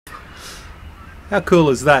How cool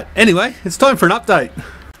is that? Anyway, it's time for an update.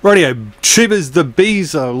 Rightio, tubers, the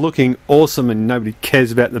bees are looking awesome and nobody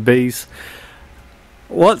cares about the bees.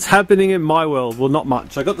 What's happening in my world? Well, not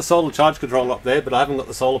much. I got the solar charge controller up there, but I haven't got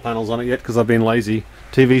the solar panels on it yet because I've been lazy.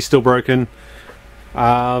 TV's still broken.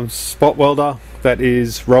 Spot welder, that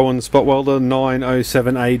is Rowan spot welder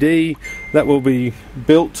 907 AD. That will be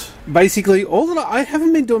built. Basically, all that I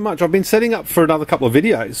haven't been doing much. I've been setting up for another couple of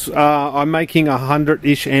videos. I'm making a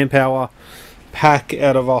 100-ish amp hour pack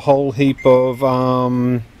out of a whole heap of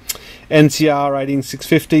NCR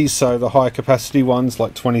 18650s, so the high capacity ones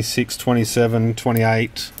like 26, 27,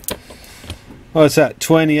 28. What's that?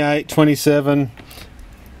 28, 27.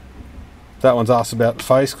 That one's asked about the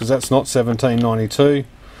face because that's not 1792.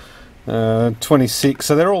 26,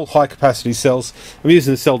 so they're all high capacity cells. I'm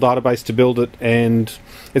using the cell database to build it, and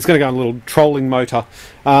it's going to go on a little trolling motor.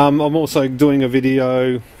 I'm also doing a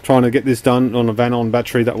video trying to get this done on a Vanon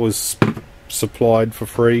battery that was supplied for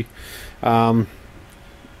free.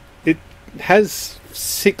 It has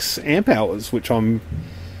 6 amp hours, which I'm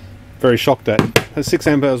very shocked at. It has 6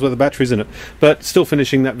 amp hours worth of batteries in it, but still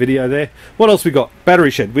finishing that video there. What else we got?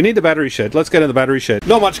 Battery shed. We need the battery shed. Let's go to the battery shed.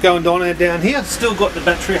 Not much going on down here. Still got the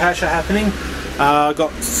battery hasher happening.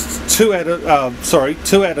 Got 2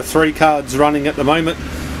 out of 3 cards running at the moment,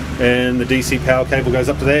 and the DC power cable goes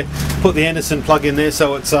up to there. Put the Anderson plug in there,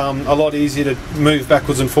 so it's a lot easier to move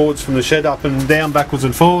backwards and forwards from the shed, up and down, backwards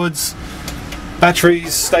and forwards.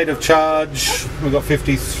 Batteries, state of charge, we've got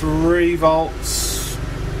 53 volts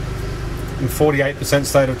and 48%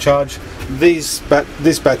 state of charge. This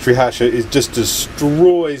battery hasher just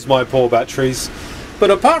destroys my poor batteries. But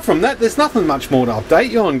apart from that, there's nothing much more to update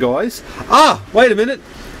you on, guys. Wait a minute.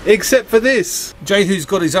 Except for this. Jehu's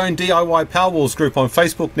got his own DIY Powerwalls group on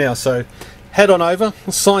Facebook now, so head on over,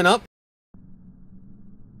 sign up.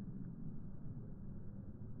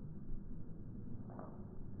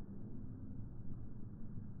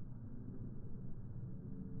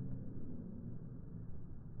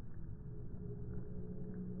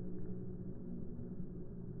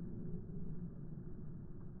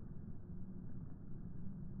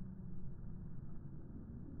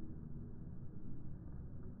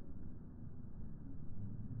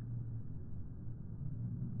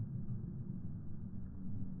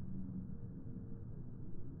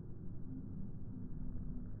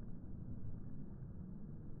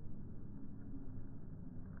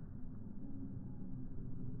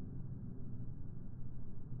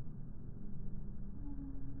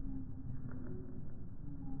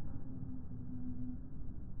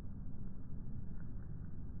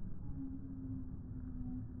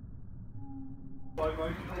 Slow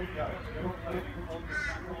motion video.